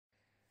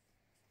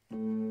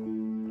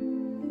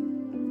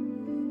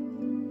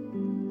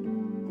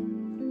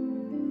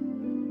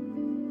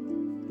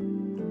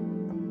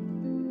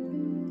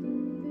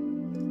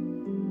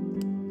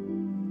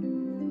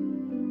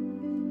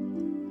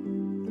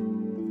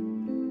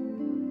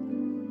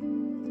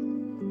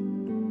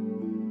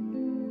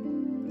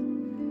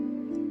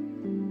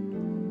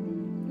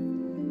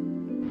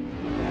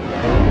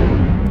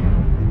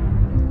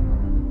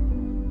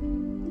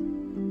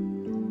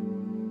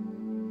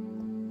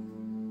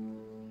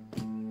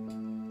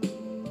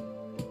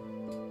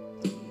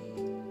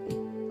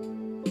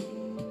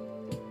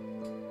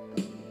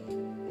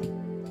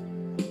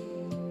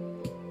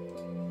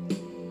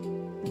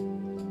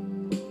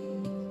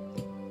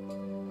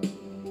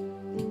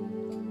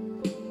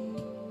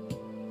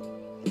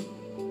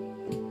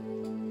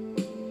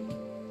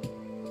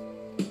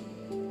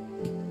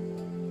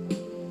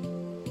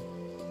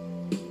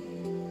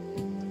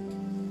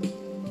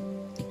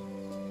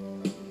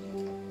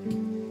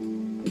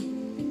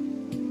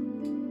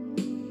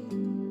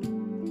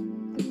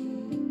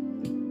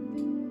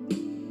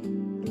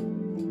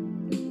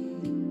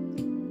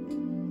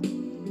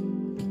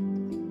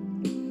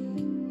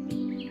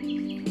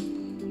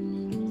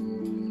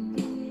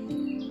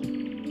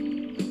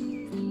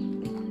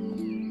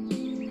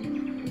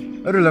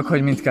Örülök,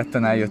 hogy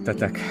mindketten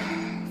eljöttetek.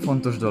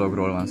 Fontos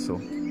dologról van szó.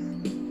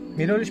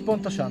 Miről is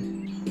pontosan?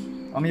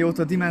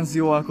 Amióta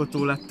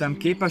dimenzióalkotó lettem,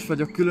 képes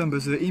vagyok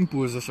különböző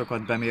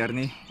impulzusokat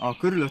bemérni a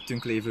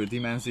körülöttünk lévő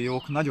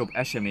dimenziók nagyobb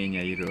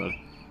eseményeiről.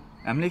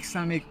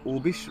 Emlékszel még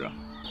Óbisra?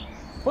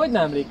 Hogy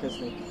nem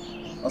emlékeznék?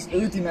 Az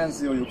ő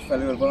dimenziójuk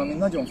felől valami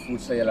nagyon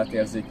furcsa jelet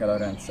érzékel a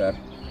rendszer.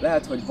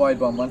 Lehet, hogy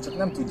bajban van, csak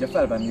nem tudja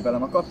felvenni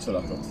velem a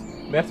kapcsolatot.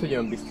 Miért vagy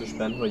olyan biztos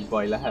benne, hogy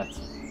baj lehet?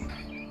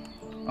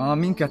 A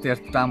minket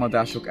ért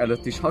támadások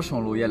előtt is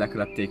hasonló jelek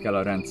lepték el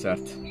a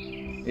rendszert.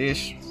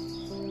 És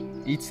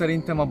így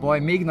szerintem a baj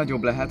még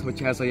nagyobb lehet,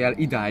 hogyha ez a jel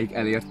idáig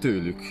elér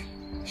tőlük.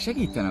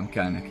 Segítenem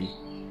kell neki.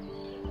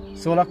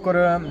 Szóval akkor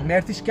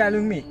miért is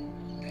kellünk mi?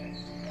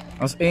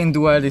 Az én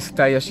dual disk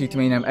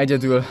teljesítményem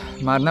egyedül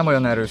már nem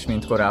olyan erős,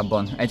 mint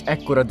korábban. Egy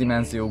ekkora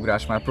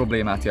dimenzióugrás már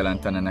problémát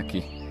jelentene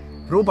neki.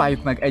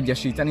 Próbáljuk meg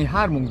egyesíteni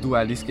hármunk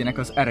dual diszkének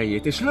az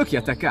erejét, és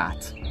lökjetek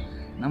át!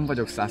 Nem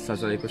vagyok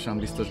 100%-osan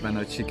biztos benne,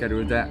 hogy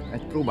sikerül, de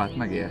egy próbát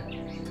megér.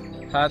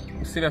 Hát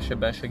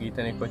szívesebben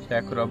segítenék, hogyha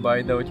ekkora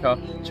baj, de hogyha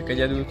csak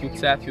egyedül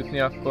tudsz átjutni,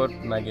 akkor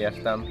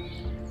megértem.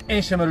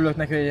 Én sem örülök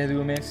neki, hogy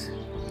egyedül mész.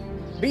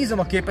 Bízom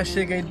a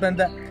képességeidben,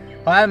 de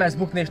ha elmersz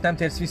bukni és nem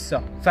térsz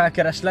vissza,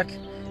 felkereslek,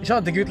 és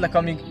addig ütlek,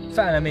 amíg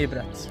fel nem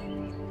ébredsz.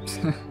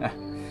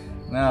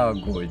 Ne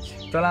aggódj!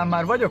 Talán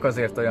már vagyok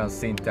azért olyan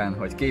szinten,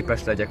 hogy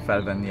képes legyek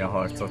felvenni a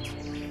harcot.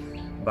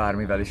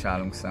 Bármivel is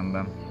állunk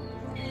szemben.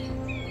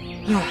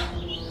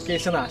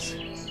 Készen állsz?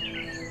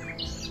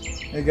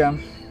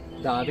 Igen.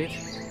 Dávid?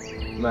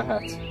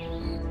 Mehetsz.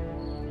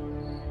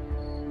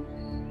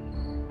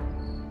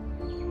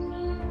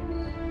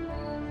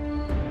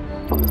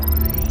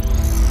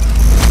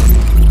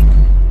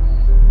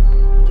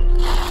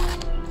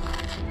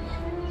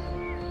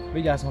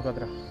 Vigyázz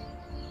magadra,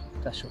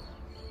 tesó.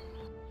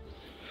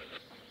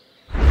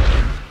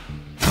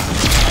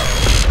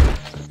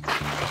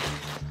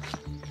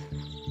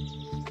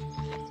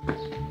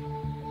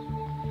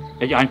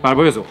 Egy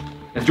ánypárbajozó?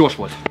 Ez gyors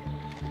volt.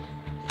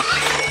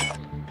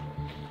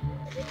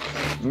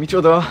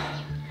 Micsoda?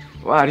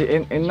 Várj,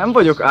 én nem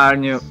vagyok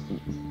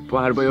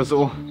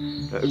párbajozó.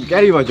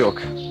 Geri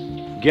vagyok.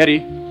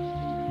 Geri?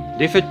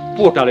 De egy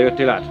portálra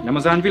jöttél át, nem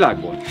az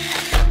ányvilágból?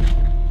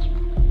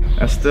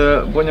 Ezt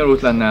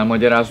bonyolult lenne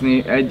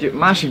elmagyarázni. Egy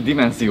másik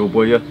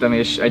dimenzióból jöttem,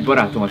 és egy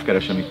barátomat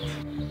keresem itt.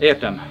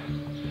 Értem.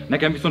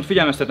 Nekem viszont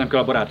figyelmeztetnem kell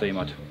a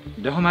barátaimat.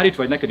 De ha már itt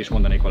vagy, neked is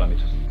mondanék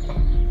valamit.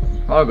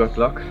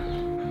 Hallgatlak.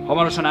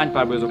 Hamarosan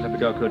ánypárbajozók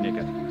lepik el a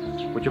környéket.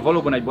 Hogyha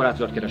valóban egy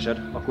barátodat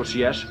keresed, akkor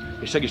siess,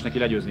 és segíts neki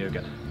legyőzni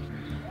őket.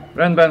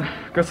 Rendben,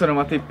 köszönöm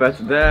a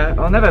tippet, de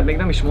a neved még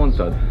nem is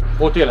mondtad.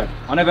 Ó, tényleg,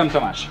 a nevem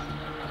Tamás.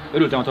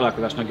 Örültem a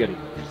találkozásnak, Geri.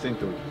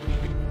 Szintúgy.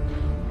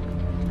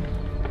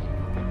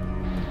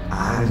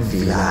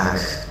 Ányvilág.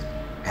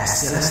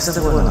 Ezt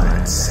jelezte volna a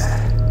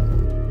rendszer.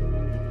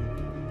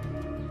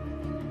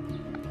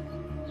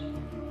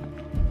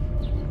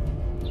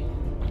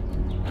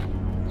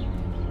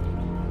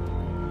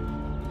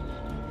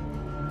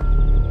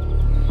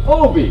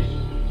 Óbis!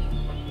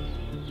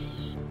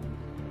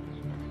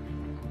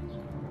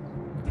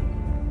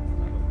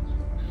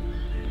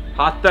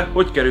 Hát te,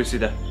 hogy kerülsz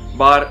ide?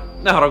 Bár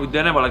ne haragudj,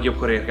 de nem a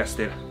legjobbkor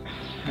érkeztél.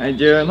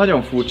 Egy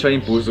nagyon furcsa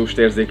impulzust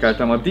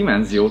érzékeltem a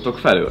dimenziótok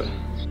felől.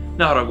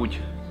 Ne haragudj,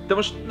 de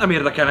most nem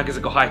érdekelnek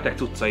ezek a high-tech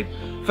cuccaid.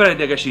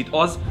 Felidegesít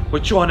az,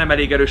 hogy soha nem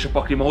elég erős a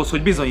paklim ahhoz,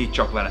 hogy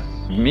bizonyítsak vele.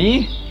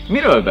 Mi?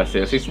 Miről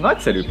beszélsz? Hisz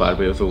nagyszerű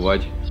párbajozó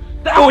vagy.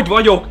 Dehogy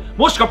vagyok!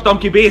 Most kaptam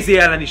ki Bézi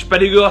ellen is,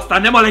 pedig ő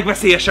aztán nem a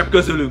legveszélyesebb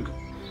közülünk.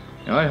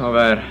 Jaj,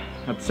 haver,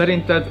 hát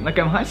szerinted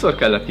nekem hányszor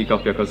kellett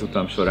kikapjak az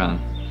utam során?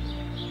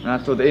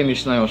 Látod, én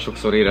is nagyon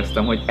sokszor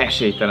éreztem, hogy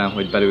esélytelen,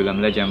 hogy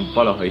belőlem legyen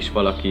valaha is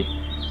valaki,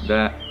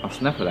 de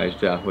azt ne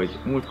felejtsd el, hogy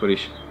múltkor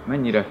is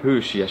mennyire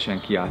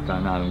hősiesen kiálltál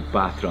nálunk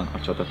bátran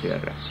a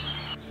csatatérre.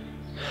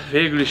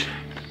 Végül is,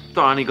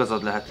 talán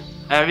igazad lehet.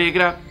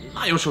 Elvégre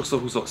nagyon sokszor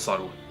húzok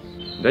szarul.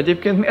 De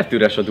egyébként miért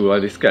üres a dual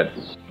disked?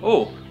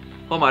 Ó,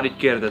 ha már így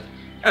kérded,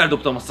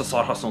 eldobtam azt a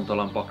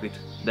szarhaszontalan paklit,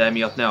 de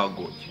emiatt ne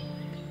aggódj.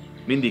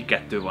 Mindig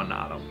 2 van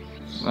nálam.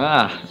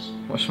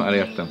 Most már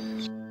értem.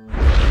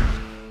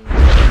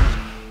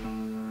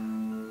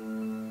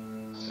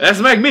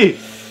 Ez meg mi?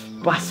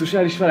 Basszus,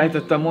 el is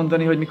felejtettem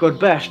mondani, hogy mikor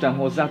beestem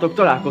hozzátok,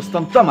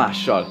 találkoztam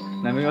Tamással.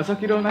 Nem ő az,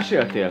 akiről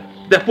meséltél?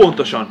 De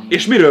pontosan,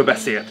 és miről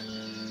beszélt?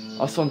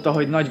 Azt mondta,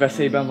 hogy nagy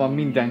veszélyben van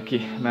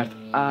mindenki, mert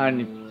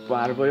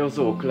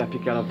ánypárbajozók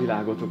lepik el a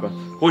világotokat.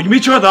 Hogy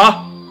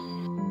micsoda?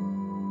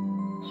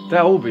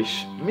 Te, Óbis,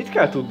 mit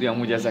kell tudni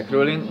amúgy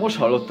ezekről? Én most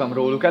hallottam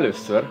róluk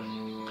először.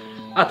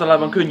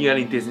 Általában könnyű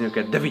elintézni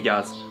őket, de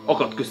vigyázz,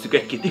 akad köztük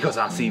egy-két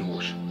igazán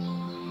szívós.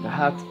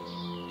 Tehát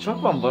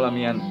csak van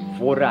valamilyen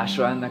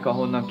forrása ennek,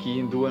 ahonnan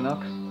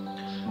kiindulnak?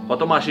 Ha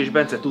Tamás és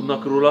Bence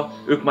tudnak róla,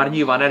 ők már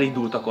nyilván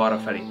elindultak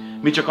arrafelé.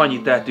 Mi csak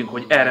annyit tehetünk,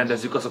 hogy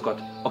elrendezzük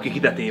azokat, akik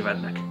ide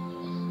tévednek.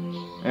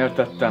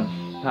 Értettem.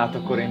 Hát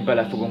akkor én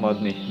bele fogom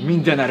adni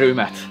minden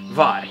erőmet.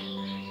 Várj!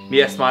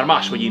 Mi ezt már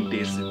máshogy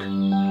intézzük.